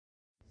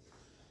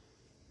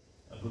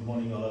Good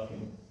morning, all of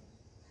you.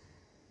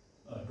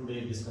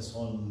 Today discuss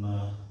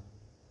on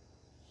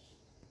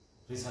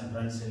recent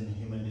trends in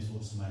human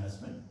resource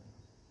management.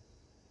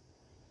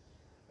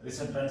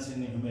 Recent trends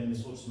in human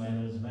resource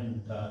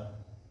management: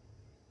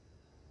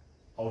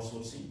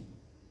 outsourcing,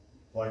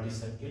 quality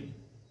circle,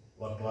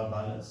 work-life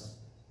balance,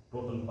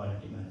 total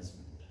quality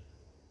management.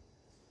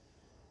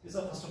 These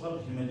are first of all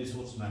human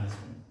resource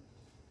management.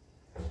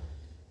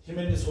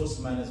 Human resource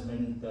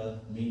management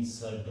means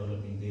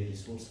developing the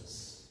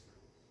resources,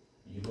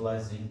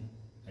 utilizing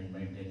and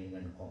maintaining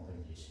and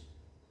compensation.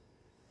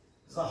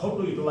 So how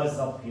to utilize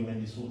the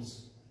human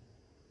resource,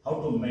 how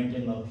to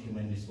maintain our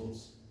human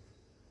resource,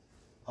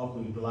 how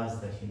to utilize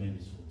the human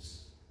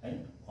resource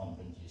and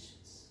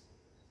compensations.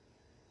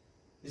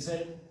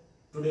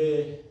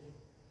 Today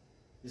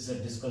is a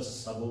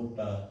discuss about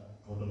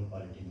total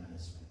quality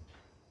management.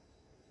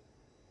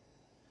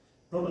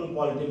 Total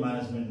quality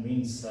management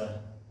means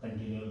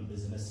continual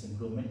business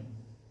improvement,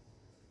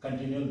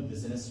 continual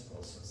business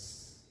process.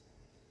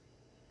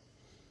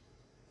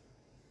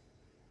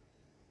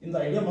 In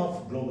the idiom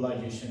of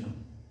globalization,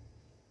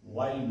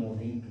 while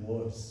moving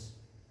towards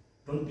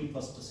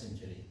 21st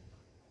century,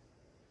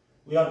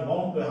 we are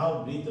bound to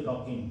have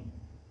breathtaking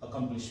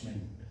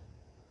accomplishment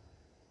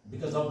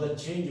because of the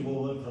change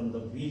over from the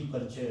wheel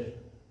culture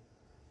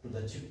to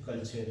the chip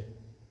culture,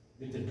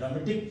 with the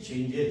dramatic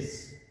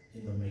changes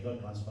in the mega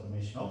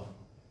transformation of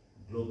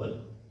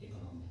global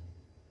economy.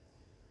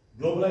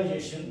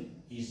 Globalization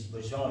is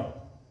buzzword,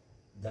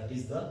 that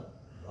is the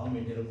raw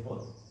material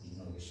for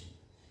innovation.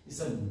 It's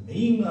a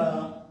main,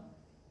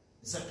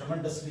 it's a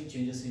tremendously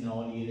changes in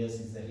all areas.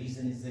 Is the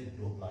reason is the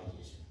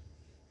globalization.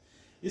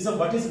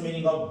 What is the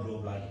meaning of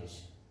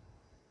globalization?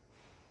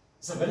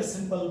 It's a very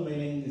simple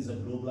meaning. Is a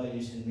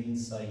globalization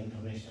means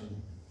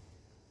international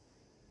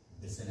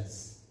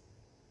business.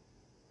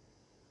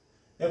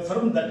 A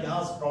firm that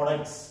has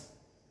products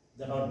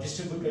that are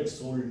distributed,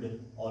 sold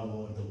all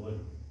over the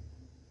world,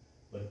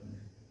 but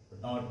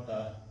not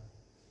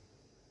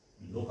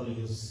local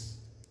use,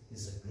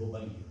 is a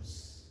global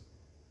use.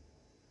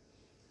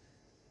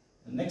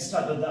 Next,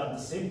 at the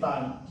same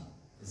time,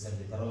 is a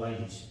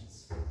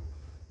liberalizations.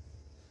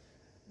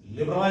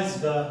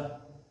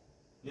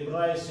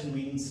 Liberalization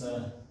means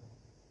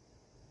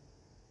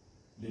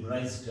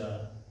liberalized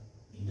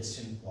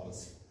industrial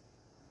policy,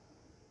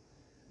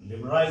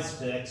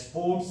 liberalized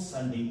exports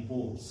and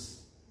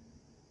imports.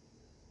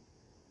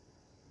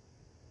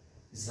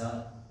 Is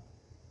a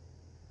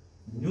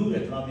new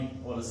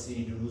economic policy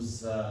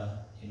introduced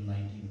in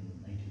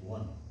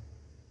 1991.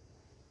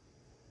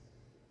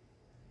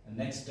 And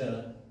next,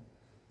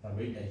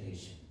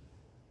 privatization.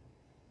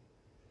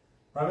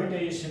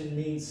 Privatization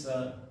means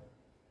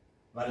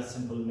very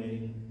simple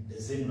meaning: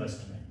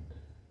 disinvestment.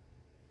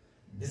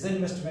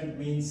 Disinvestment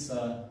means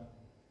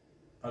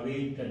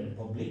private and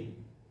public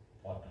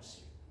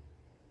partnership.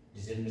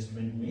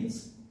 Disinvestment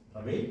means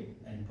private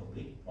and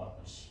public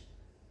partnership.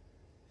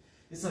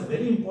 It's a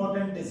very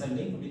important, it's a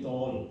link with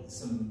all,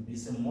 it's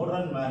a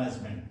modern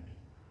management.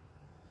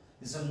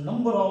 It's a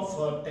number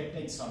of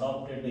techniques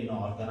adopted in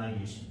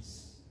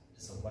organizations.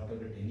 It's a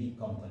whatever any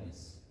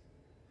companies.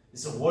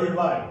 It's a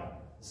worldwide,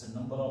 it's a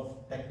number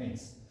of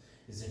techniques.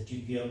 It's a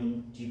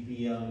TQM,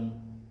 TPM,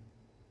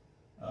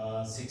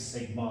 Six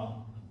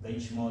Sigma,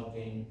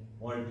 benchmarking,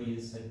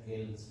 quality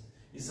circles.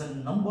 It's a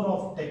number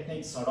of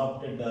techniques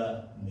adopted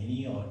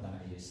many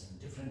organizations.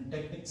 Different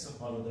techniques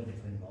follow the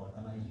different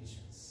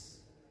organizations.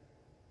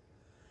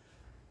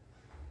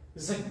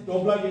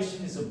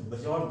 Globalization is a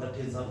buzzword, that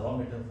is a raw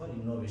material for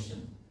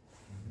innovation.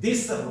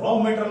 This raw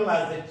material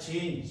as a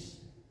change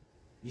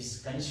is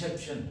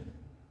conception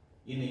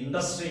in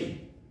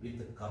industry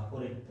with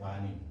corporate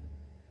planning,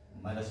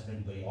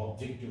 management by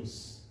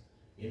objectives,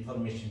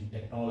 information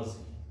technology,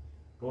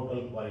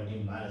 total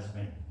quality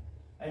management,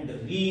 and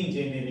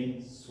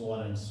re-engineering, so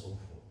on and so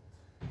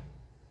forth.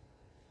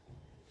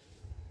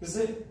 Is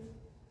it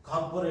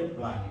corporate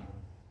planning?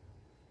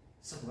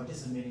 So what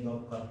is the meaning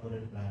of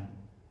corporate planning?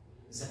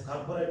 It's a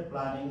corporate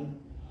planning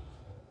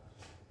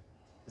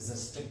is a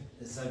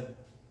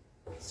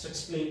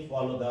strictly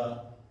follow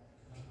the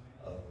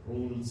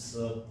rules,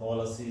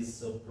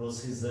 policies,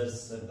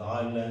 procedures,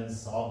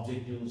 guidelines,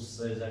 objectives,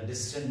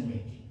 decision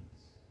making.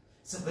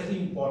 It's a very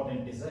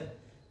important, is a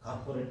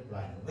corporate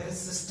planning. Very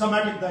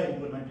systematic the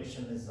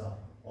implementation is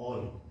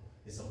all.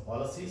 It's a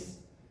policies,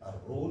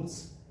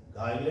 rules,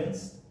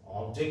 guidelines,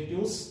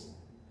 objectives.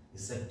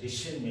 It's a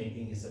decision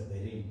making is a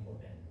very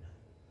important.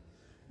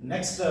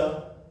 Next,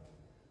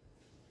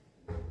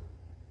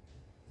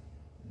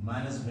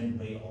 management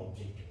by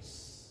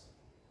objectives,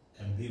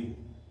 MBO.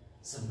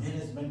 So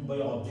management by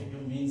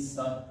objective means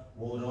the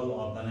overall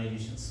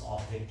organization's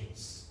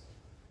objectives.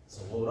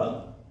 So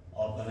overall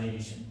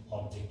organization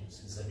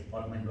objectives is a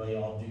department by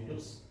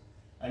objectives,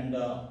 and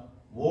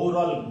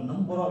overall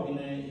number of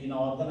in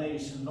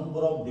organization number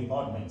of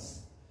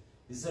departments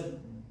is a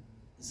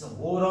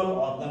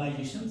overall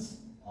organization's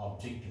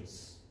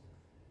objectives.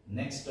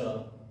 Next,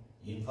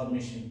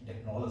 information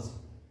technology.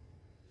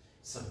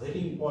 It's a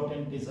very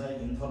important is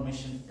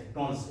information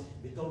technology.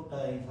 Without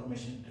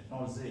information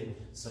technology,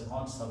 it's a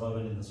can't survive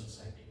in the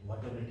society.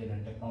 Whatever it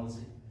in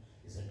technology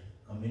is a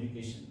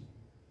communication.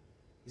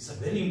 It's a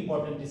very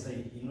important is a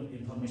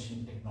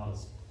information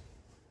technology.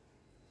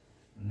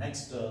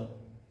 Next,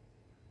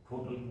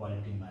 total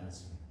quality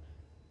management.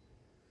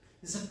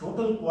 It's a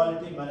total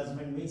quality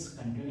management means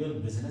continual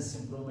business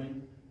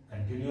improvement,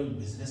 continual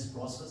business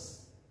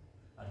process.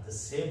 At the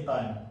same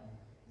time,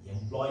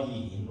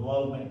 employee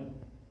involvement,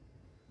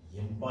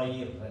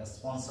 employee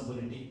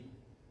responsibility.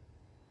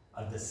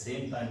 At the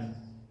same time,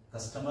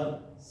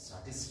 customer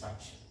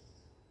satisfaction.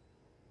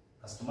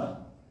 Customer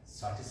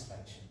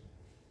satisfaction.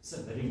 It's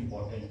a very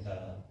important,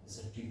 it's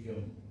a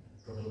TQM,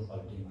 total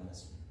quality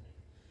management.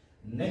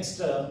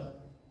 Next,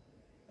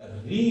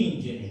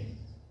 re-engineering.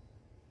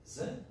 It's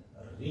a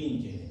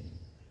re-engineering.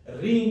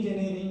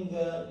 Re-engineering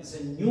is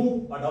a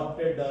new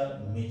adopted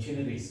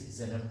machineries. It's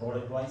in a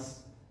product wise.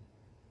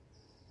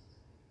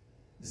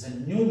 It's a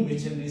new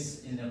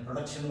machineries in a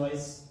production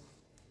wise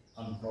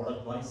and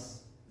product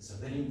wise. It's a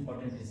very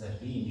important. It's a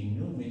re-engineering.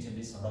 New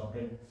machineries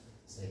adopted.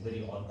 It's a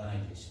very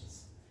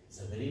organizations. It's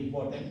a very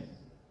important.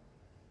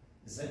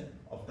 It's a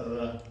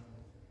after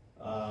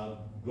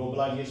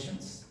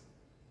globalizations.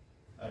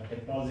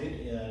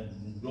 Technology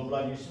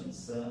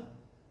globalizations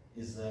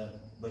is a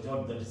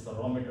budget that is the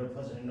raw material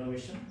first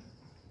innovation.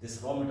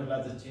 This raw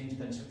material has a change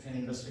consumption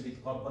industry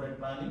with corporate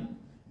planning,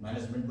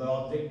 management by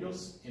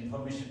objectives,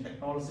 information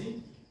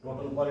technology,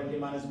 total quality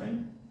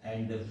management,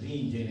 and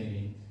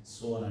re-engineering,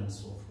 so on and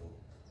so forth.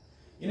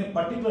 In a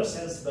particular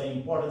sense, the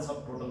importance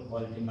of total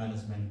quality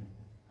management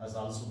has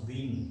also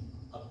been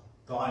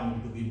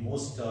climbed to be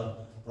most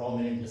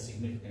prominent,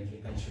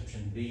 significantly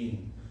consumption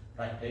being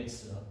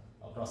practiced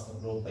across the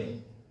globe by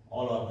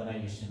all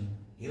organizations,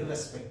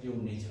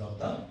 irrespective nature of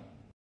the.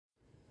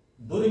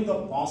 During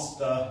the past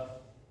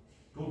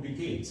 2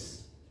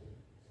 decades,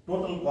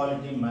 total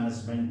quality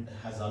management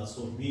has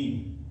also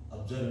been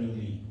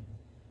observingly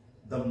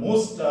the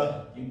most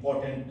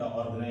important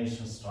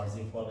organization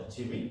strategy for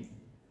achieving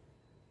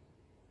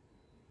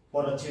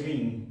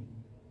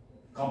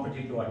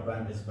competitive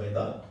advantage by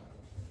the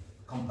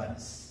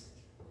companies.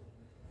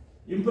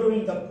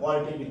 Improving the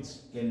quality which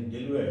can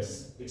deliver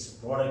its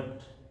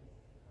product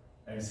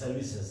and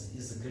services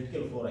is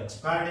critical for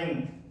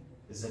expanding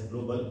its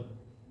global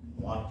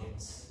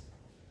markets.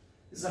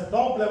 It's a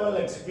top level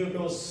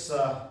executives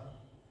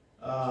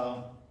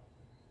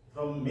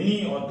from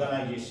many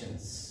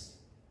organizations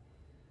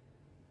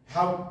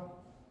have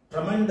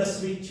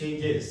tremendously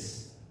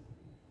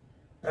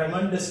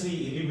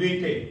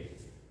elevated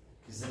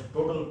is a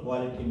total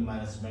quality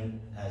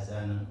management as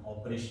an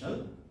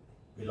operational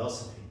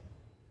philosophy.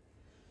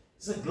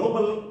 It's a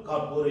global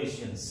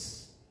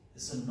corporations.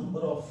 It's a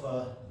number of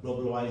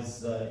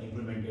global-wise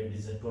implemented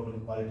is a total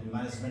quality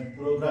management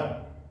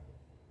program.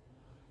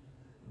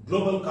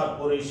 Global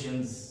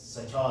corporations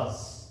such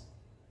as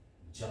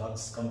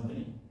Xerox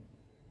Company,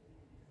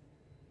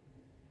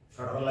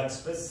 Federal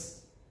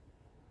Express,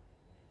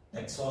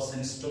 Texas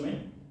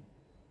Instrument,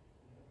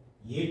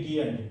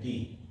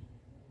 AT&T,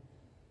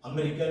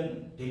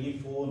 American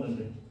Telephone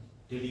and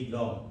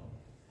Telegraph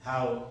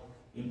have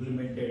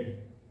implemented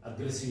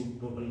aggressive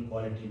total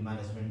quality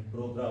management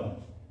program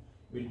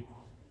which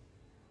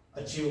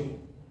achieve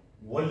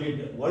world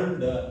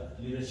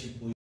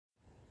leadership.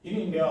 In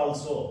India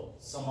also,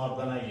 some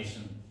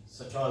organizations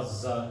such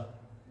as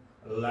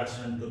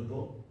Latson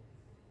Turbo,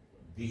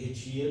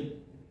 BHEL,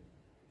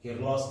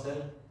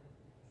 Kirloskar,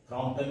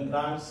 Crompton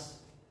Grants,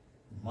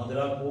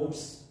 Madura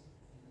Ports,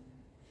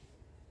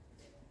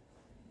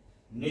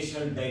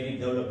 National Dairy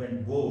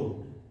Development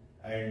Board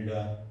and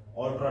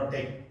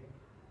Ultratech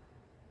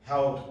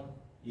have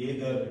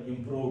either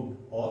improved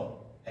or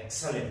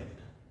excellent.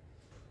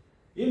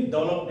 In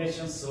developed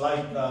nations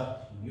like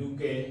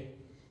UK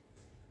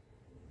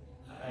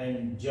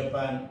and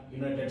Japan,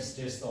 United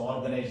States, the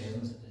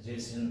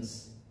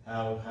organizations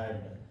have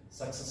had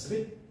success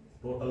with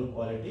total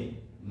quality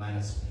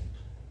management.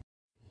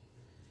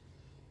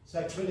 So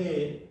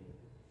actually,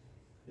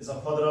 is a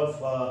father of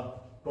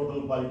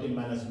total quality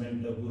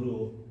management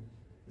guru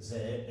is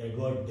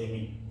Edward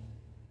Deming.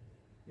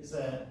 He's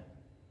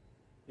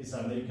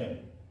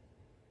American.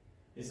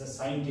 He's a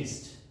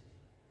scientist.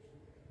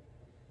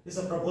 He's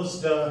a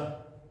proposed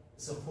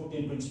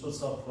 14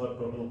 principles of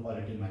total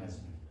quality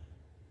management.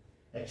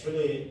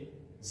 Actually,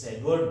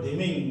 Edward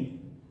Deming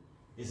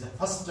is a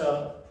first.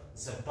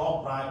 It's a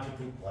top priority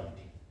to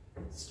quality.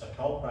 It's a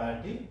top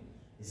priority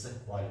is a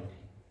quality.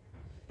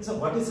 So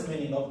what is the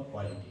meaning of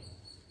quality?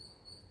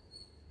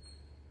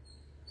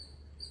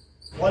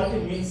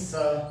 Quality means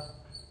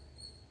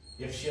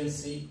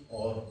efficiency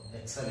or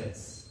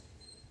excellence.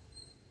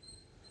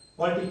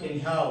 Quality can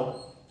have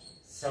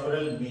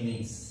several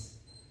meanings,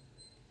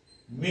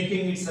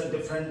 making it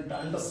different,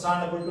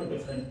 understandable to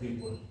different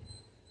people.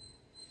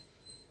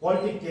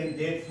 Quality can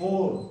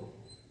therefore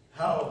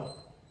have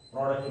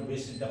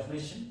product-based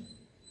definition,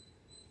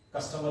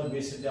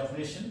 customer-based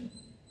definition,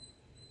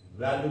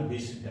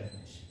 value-based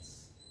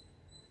definitions.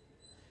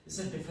 It's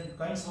a different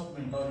kinds of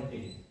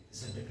mentality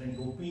It's a different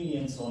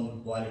opinions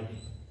on quality.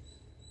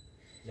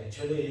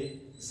 Actually,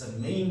 it's a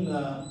main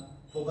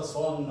focus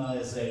on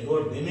is a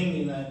lower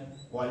dimming in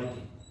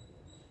quality.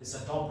 It's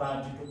a top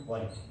priority to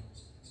quality.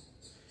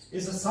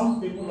 It's some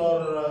people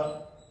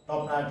are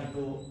top priority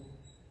to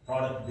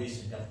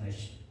product-based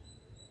definition.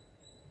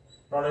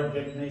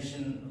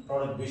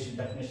 Product-based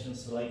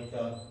definitions like,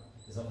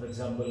 for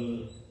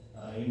example,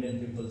 Indian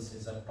people's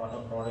is a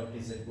product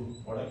is a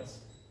good product.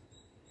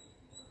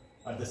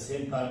 At the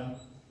same time,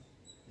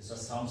 it's a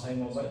Samsung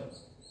mobile.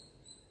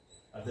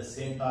 At the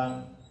same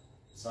time,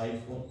 it's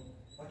iPhone.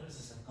 What is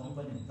this? A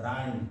company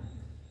brand.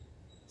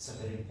 It's a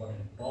very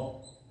important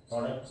top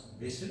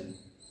product-based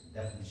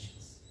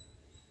definitions.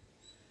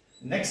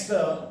 Next,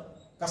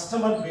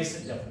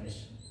 customer-based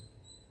definition.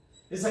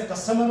 It's a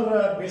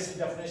customer-based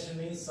definition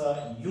means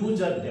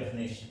user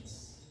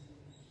definitions.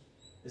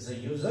 It's a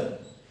user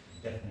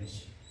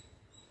definition.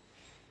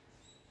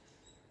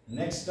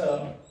 Next,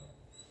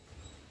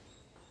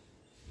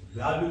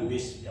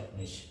 value-based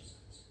definition.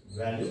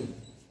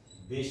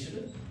 Value-based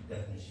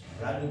definition.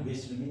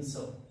 Value-based means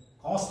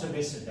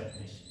cost-based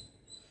definition.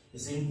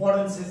 Its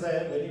importance is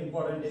very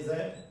important. Is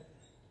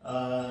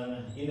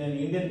in an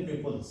Indian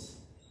peoples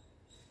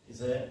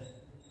is a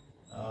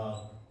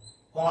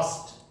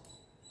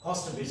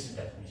cost-based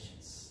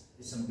definitions.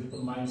 Some people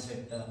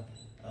mindset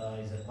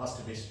is a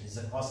cost-based. Is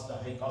a cost.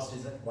 High cost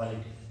is a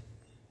quality.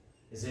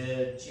 Is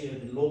a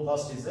low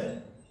cost is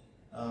a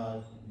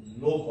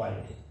low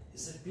quality.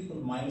 It's a people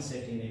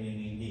mindset in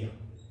India.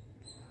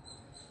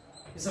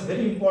 It's a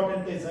very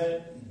important is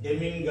a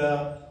Deming.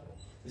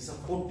 It's a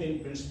 14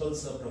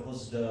 principles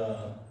proposed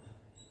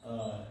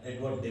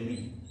Edward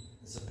Deming.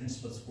 It's a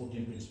principles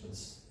 14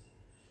 principles.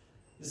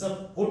 These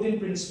are 14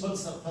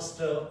 principles are first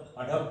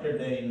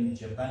adopted in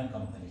Japan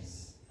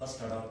companies. It's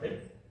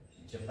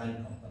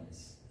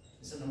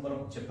a number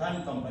of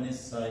Japan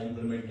companies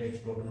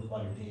implemented total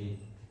quality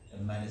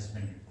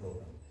management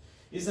program.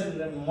 It's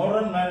a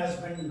modern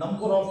management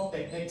number of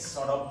techniques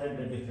adopted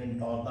in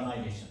different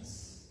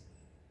organizations.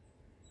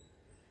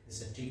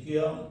 It's a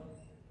TQM.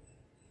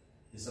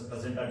 It's a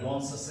present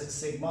advanced Six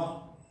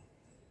Sigma.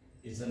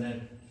 It's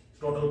a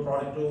total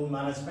productive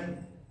management.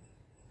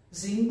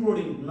 It's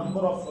including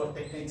number of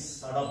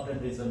techniques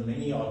adopted is a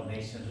many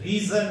organizations.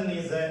 Reason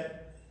is a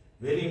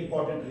very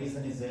important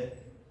reason is a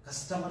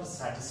customer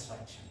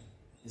satisfaction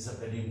is a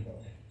very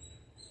important.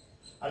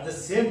 At the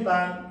same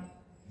time,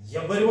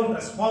 everyone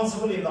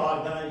responsible in the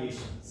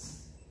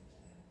organizations.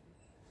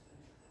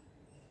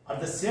 At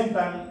the same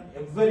time,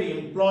 every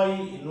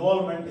employee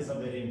involvement is a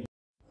very important.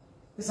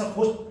 These are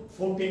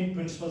 14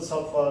 principles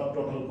of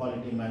total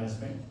quality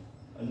management.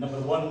 Number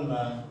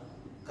 1,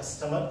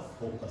 customer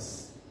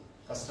focus.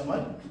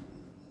 Customer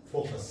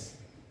focus.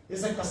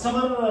 Is a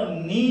customer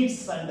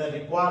needs and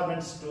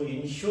requirements to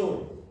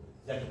ensure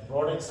that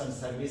products and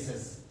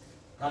services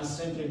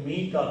constantly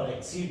meet or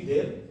exceed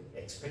their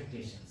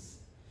expectations.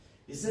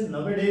 Is a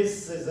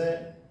nowadays is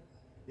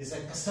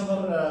a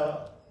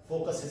customer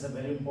focus is a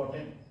very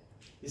important.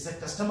 Is a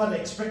customer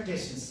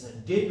expectations,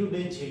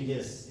 day-to-day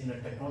changes in a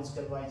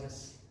technological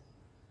wise.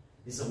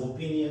 Is a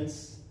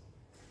opinions.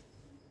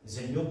 Is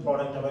a new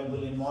product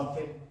available in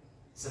market.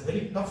 It's a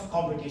very tough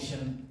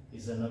competition.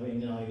 Is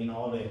in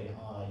all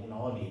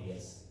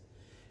areas.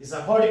 Is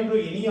according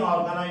to any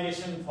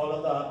organization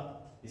follow the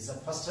is a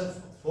first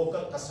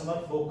focus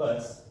customer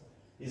focus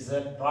is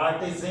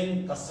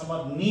prioritizing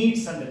customer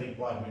needs and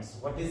requirements.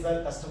 What is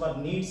the customer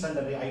needs and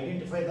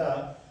identify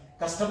the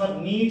customer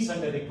needs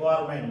and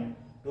requirement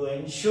to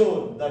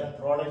ensure that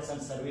products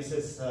and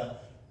services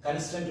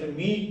constantly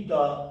meet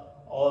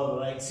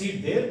or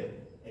exceed their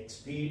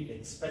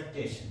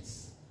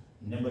expectations.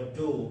 Number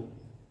 2,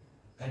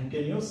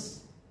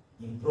 continuous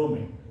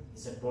improvement.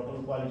 Is a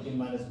total quality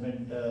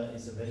management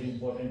is a very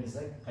important. Is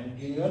a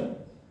continual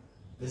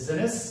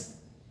business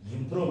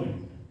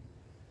improvement.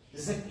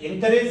 This is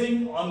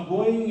encouraging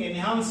ongoing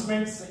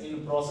enhancements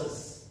in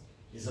process.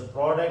 Is a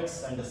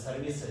products and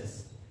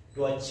services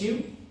to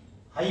achieve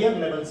higher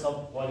levels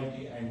of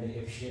quality and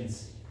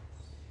efficiency.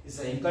 Is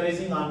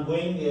encouraging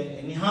ongoing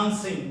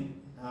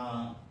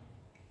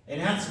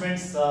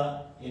enhancements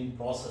in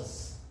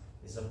process.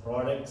 Is a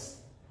products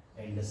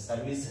and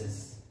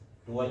services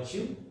to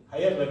achieve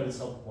higher levels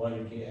of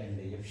quality and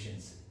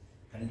efficiency.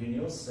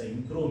 Continuous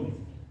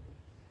improvement.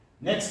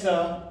 Next,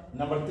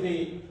 number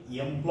 3,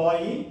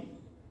 employee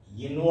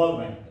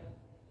involvement.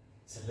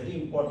 It's a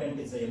very important.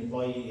 Is a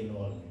employee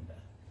involvement.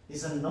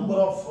 Is a number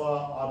of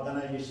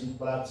organizations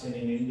collapsing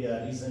in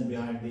India. Reason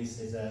behind this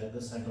is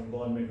the central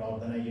government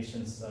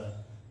organizations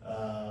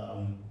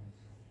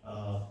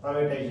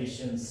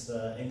privatizations,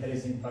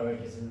 encouraging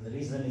privatization. The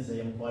reason is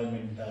the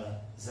employment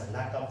is a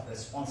lack of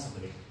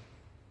responsibility.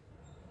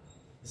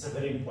 It's a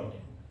very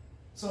important.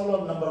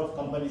 So a number of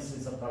companies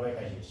is a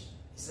privatization.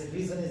 It's a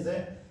reason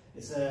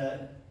is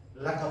a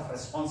lack of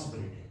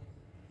responsibility.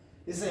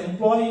 It's a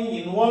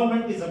employee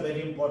involvement is a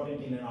very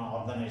important in an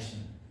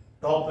organization.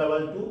 Top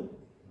level to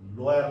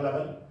lower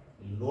level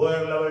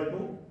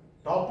to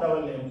top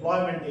level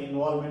employment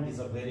involvement is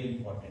a very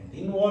important.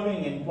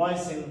 Involving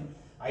employees in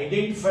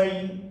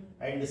identifying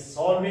and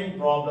solving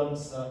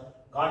problems,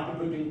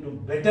 contributing to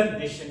better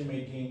decision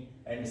making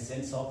and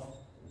sense of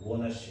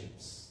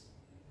ownerships.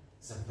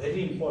 It's a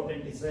very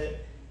important,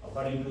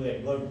 according to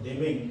Edward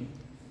Deming,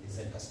 is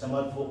a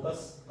customer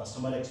focus,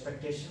 customer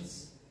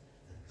expectations,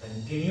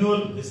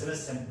 continual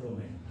business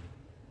improvement,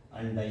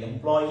 and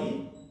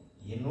employee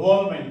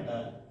involvement,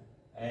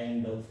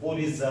 and 4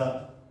 is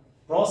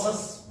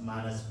process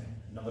management.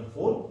 Number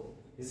 4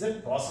 is a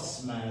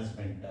process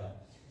management,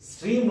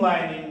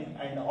 streamlining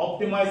and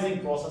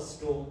optimizing process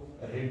to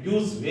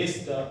reduce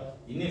waste,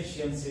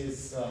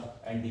 inefficiencies,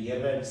 and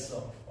errors,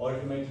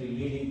 ultimately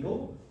leading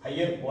to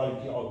higher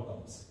quality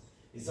outcomes.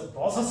 It's a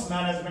process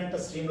management,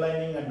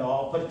 streamlining and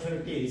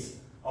opportunities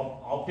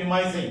of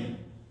optimizing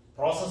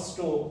process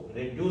to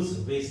reduce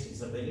waste.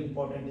 Is a very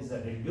important, is a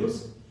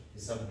reduce,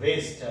 is a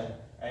waste,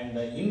 and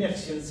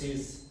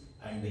inefficiencies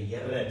and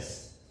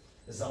errors.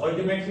 It's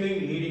ultimately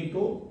leading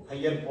to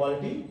higher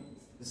quality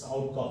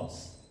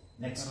outcomes.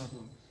 Next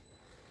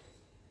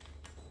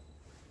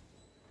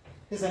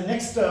is the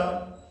next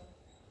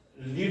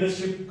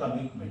leadership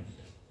commitment.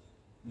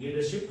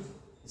 Leadership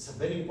is a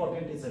very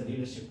important, is a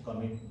leadership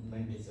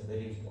commitment is a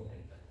very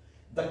important.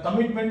 The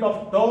commitment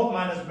of top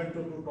management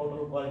to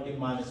total quality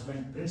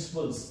management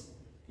principles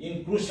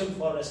is crucial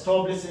for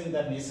establishing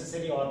the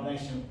necessary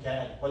organizational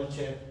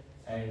culture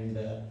and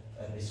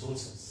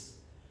resources.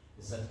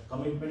 It's a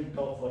commitment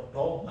of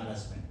top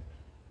management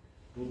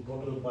to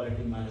total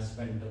quality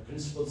management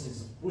principles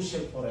is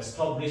crucial for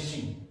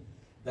establishing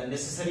the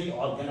necessary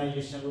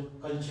organizational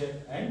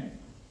culture and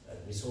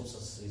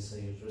resources. Is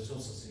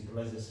resources,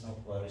 utilization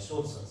of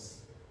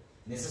resources,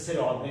 necessary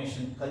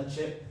organization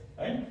culture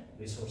and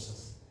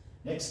resources.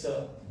 Next,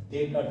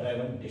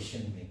 data-driven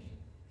decision making.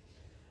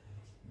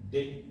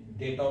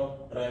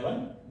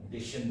 Data-driven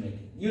decision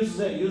making.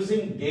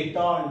 Using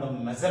data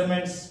and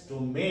measurements to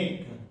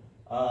make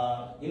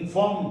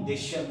informed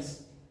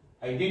decisions,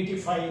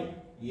 identify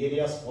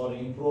areas for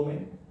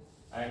improvement,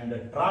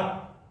 and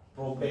track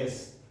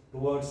progress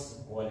towards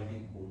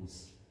quality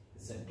goals.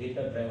 It's a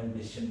data-driven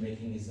decision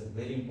making is a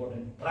very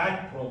important.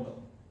 Track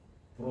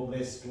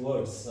progress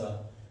towards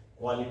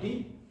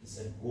quality is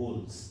a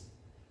goals.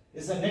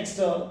 Is the next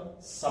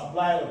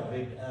supplier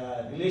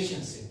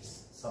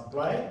relationships.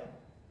 Supplier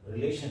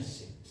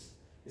relationships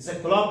is a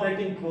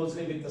collaborating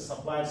closely with the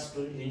suppliers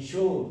to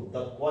ensure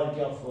the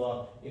quality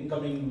of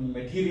incoming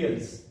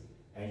materials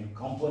and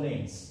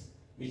components,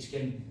 which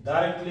can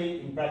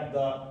directly impact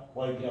the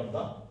quality of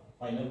the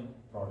final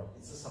product.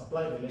 It's a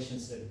supply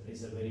relationship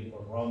is a very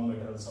important. Raw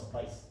material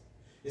supplies.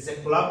 It's a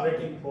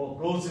collaborating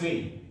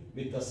closely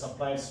with the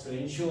suppliers to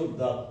ensure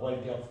the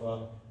quality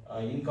of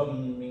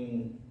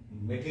incoming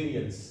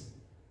materials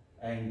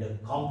and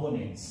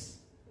components,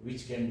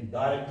 which can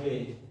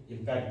directly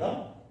impact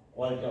the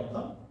quality of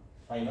the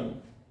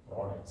final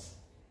products.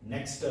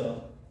 Next,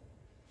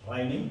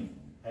 training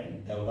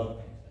and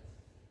development.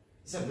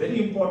 It's a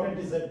very important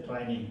is a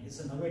training. It's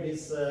a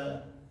nowadays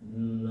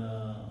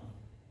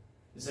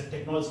it's a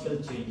technological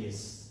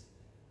changes.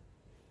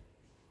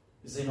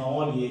 It's in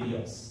all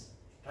areas.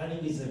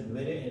 Training is a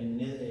very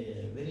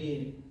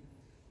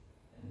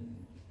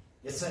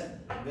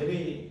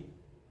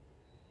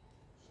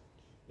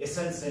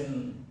essence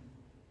in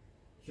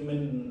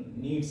human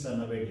needs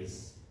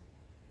nowadays.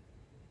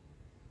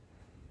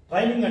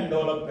 Training and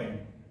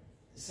development.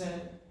 It's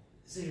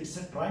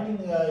a training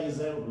is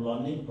a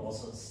learning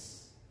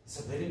process. It's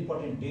a very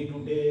important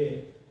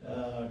day-to-day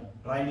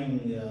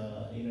training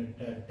in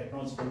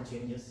technological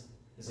changes.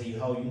 So you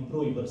have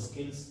improve your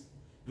skills,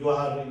 you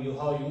have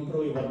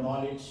improve your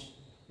knowledge,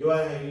 you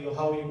have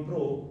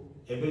improve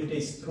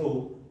abilities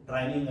through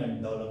training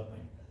and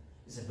development.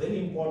 It's a very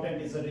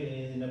important. Is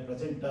in a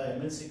present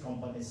MNC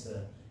companies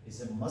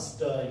is a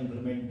must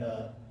implement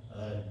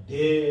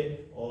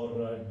day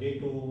or day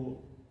to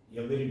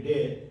every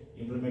day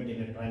implement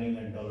in a training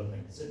and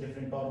development. It's a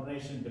different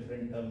organization,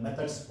 different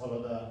methods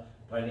follow the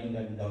training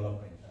and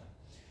development.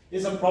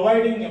 Is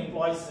providing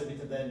employees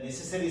with the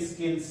necessary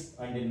skills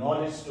and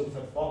knowledge to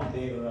perform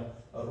their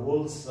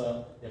roles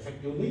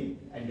effectively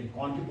and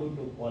contribute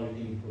to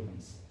quality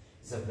improvements.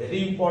 It's a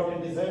very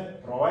important is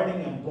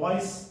providing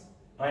employees,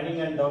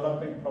 training and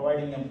development,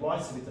 providing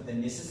employees with the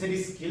necessary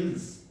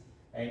skills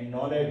and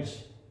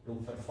knowledge to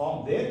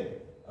perform their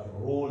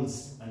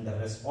roles and the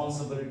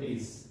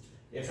responsibilities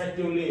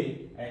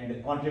effectively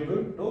and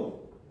contribute to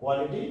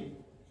quality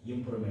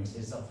improvements.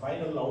 It's a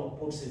final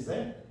outputs is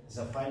a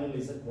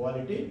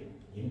quality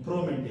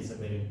improvement is a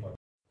very important.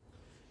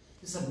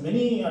 There's a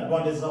many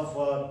advantages of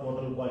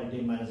total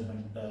quality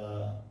management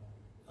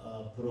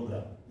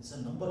program. It's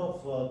a number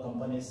of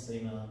companies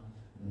in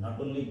not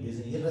only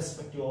business,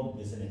 irrespective of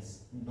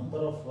business, number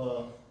of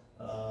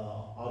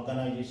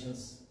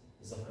organizations.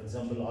 So for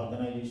example,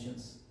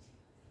 organizations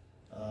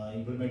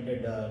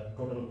implemented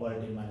total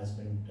quality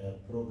management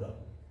program.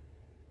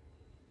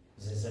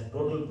 This is a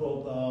total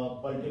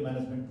quality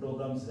management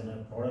programs in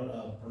a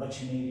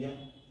production area,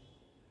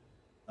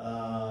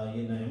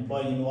 in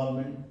employee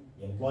involvement,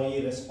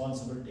 employee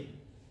responsibility,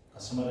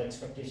 customer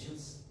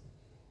expectations,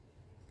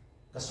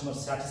 customer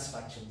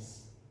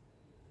satisfactions,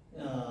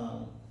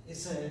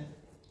 is a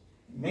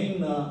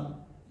main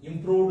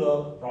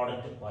improved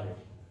product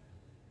quality.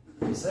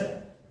 It's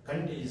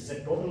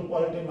a total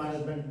quality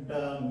management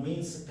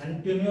means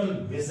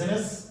continual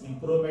business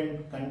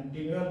improvement,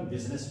 continual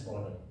business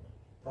product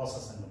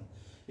process.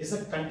 It's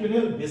a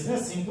continual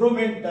business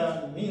improvement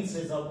means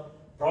is a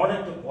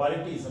product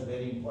quality is a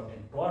very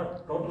important.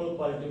 Total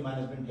quality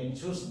management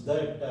ensures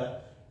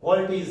that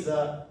quality is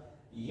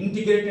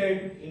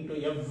integrated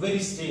into every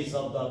stage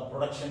of the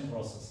production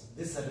process.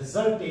 This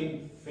result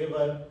in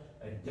favor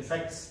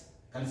defects,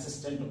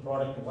 consistent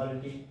product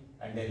quality,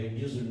 and a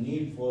reduced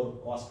need for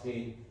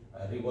costly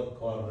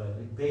rework or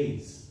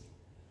repairs.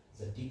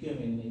 The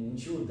TQM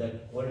ensure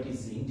that quality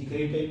is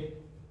integrated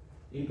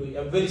into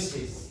every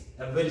stage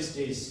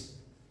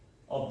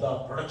of the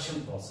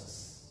production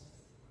process.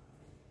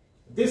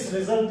 This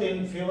result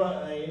in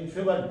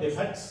favor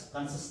defects,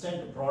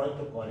 consistent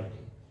product quality.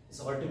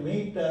 So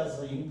ultimate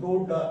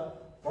improved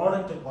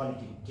product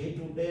quality. Day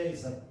to day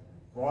is a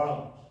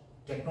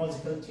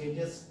technological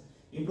changes,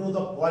 improve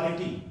the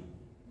quality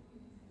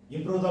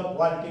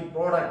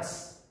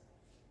products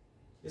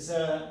is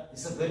a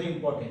very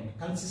important.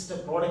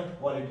 Consistent product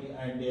quality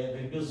and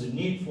reduce the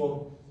need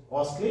for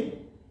costly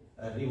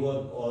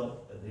rework or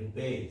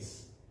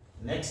repairs.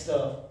 Next,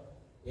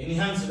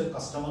 enhanced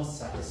customer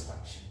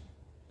satisfaction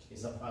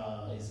is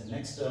a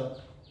next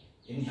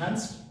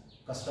enhanced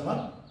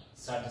customer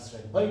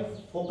satisfaction by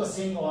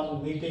focusing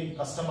on meeting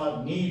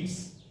customer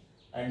needs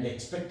and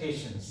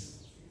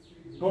expectations.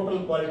 Total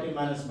quality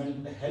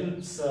management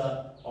helps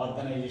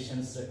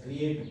organizations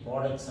create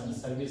products and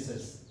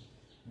services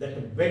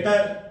that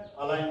better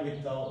align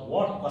with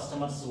what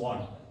customers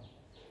want.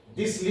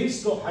 This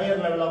leads to higher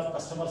level of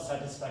customer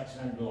satisfaction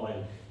and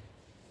loyalty.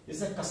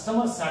 This is a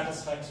customer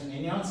satisfaction,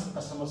 enhanced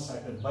customer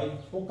satisfaction by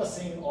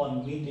focusing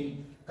on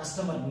meeting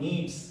customer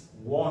needs,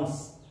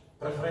 wants,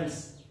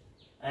 preference,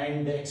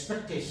 and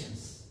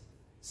expectations.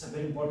 It's a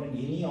very important.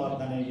 Any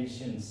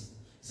organizations,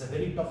 it's a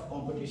very tough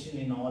competition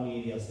in all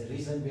areas. The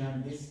reason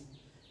behind this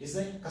is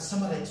the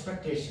customer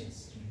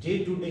expectations.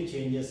 Day-to-day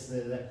changes,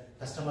 the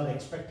customer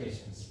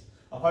expectations.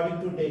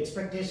 According to the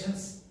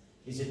expectations,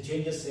 is a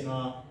changes in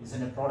a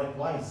product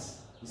wise,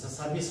 is a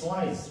service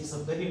wise, is a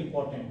very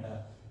important.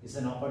 Is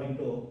an according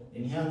to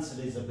enhanced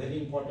is a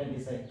very important.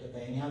 Is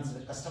the enhanced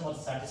customer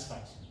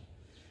satisfaction.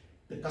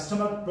 The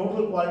customer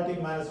total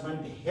quality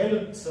management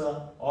helps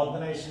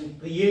organization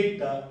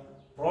create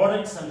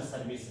products and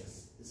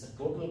services. It's a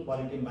total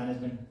quality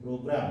management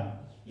program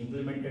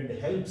implemented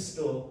helps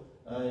to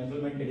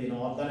implemented in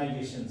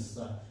organizations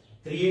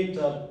create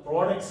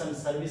products and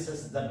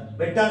services that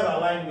better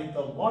align with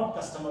what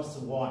customers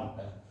want.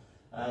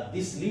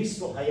 This leads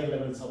to higher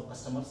levels of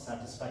customer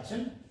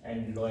satisfaction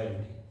and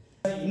loyalty.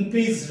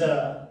 Increased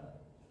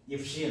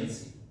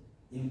efficiency.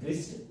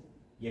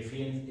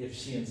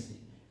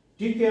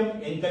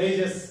 TQM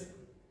encourages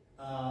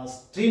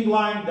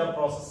streamlined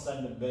process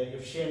and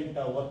efficient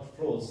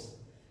workflows.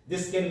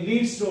 This can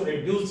lead to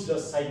reduced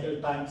cycle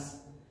times,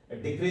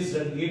 decreased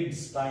lead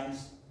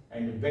times,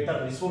 and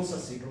better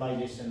resources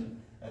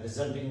utilization,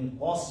 resulting in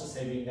cost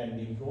saving and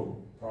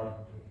improved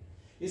productivity.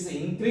 Is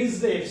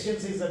increased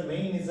efficiency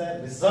is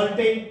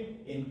resulting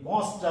in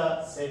cost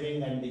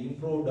saving and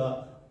improved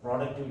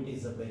productivity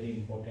is a very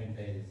important.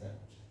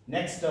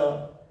 Next,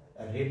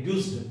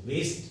 reduced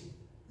waste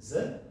is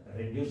a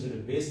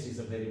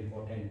very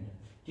important.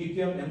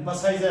 TQM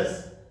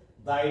emphasizes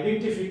the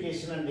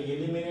identification and the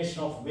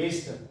elimination of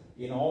waste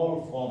in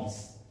all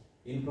forms,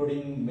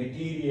 including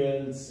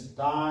materials,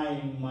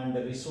 time, and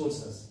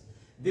resources.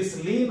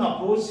 This lean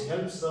approach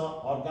helps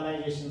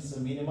organizations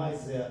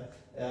minimize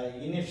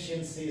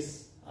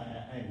inefficiencies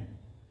and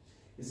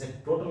is a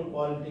total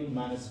quality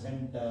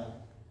management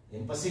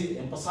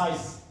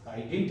emphasize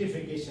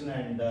identification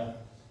and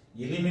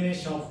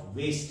elimination of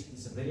waste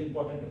is a very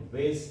important.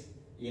 Waste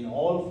in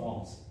all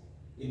forms,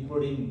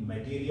 including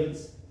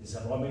materials, is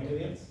a raw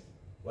materials,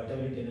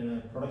 whatever it in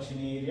a production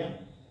area,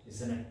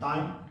 is in a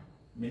time,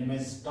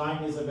 minimize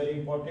time is a very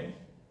important,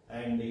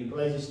 and the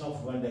utilization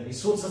of when the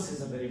resources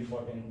is a very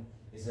important,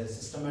 is a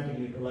systematic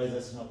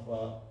utilization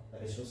of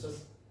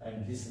resources,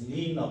 and this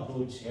lean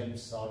approach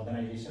helps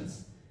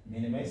organizations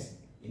minimize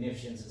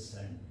inefficiencies.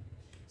 And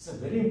it's a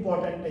very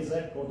important is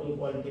a total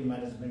quality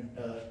management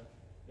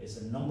is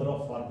a number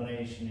of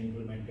organizations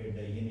implemented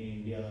in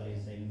India,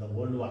 is in the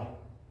worldwide.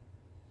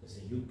 It's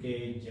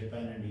UK,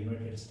 Japan, and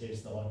United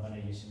States. The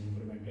organization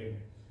implemented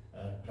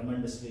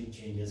tremendously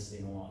changes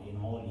in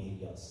all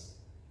areas.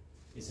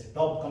 It's a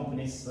top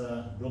companies,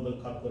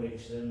 global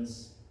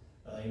corporations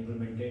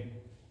implemented,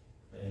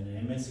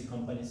 and MNC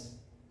companies.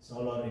 So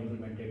all are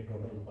implemented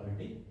total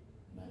quality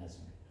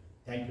management.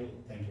 Thank you,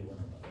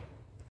 Vananda.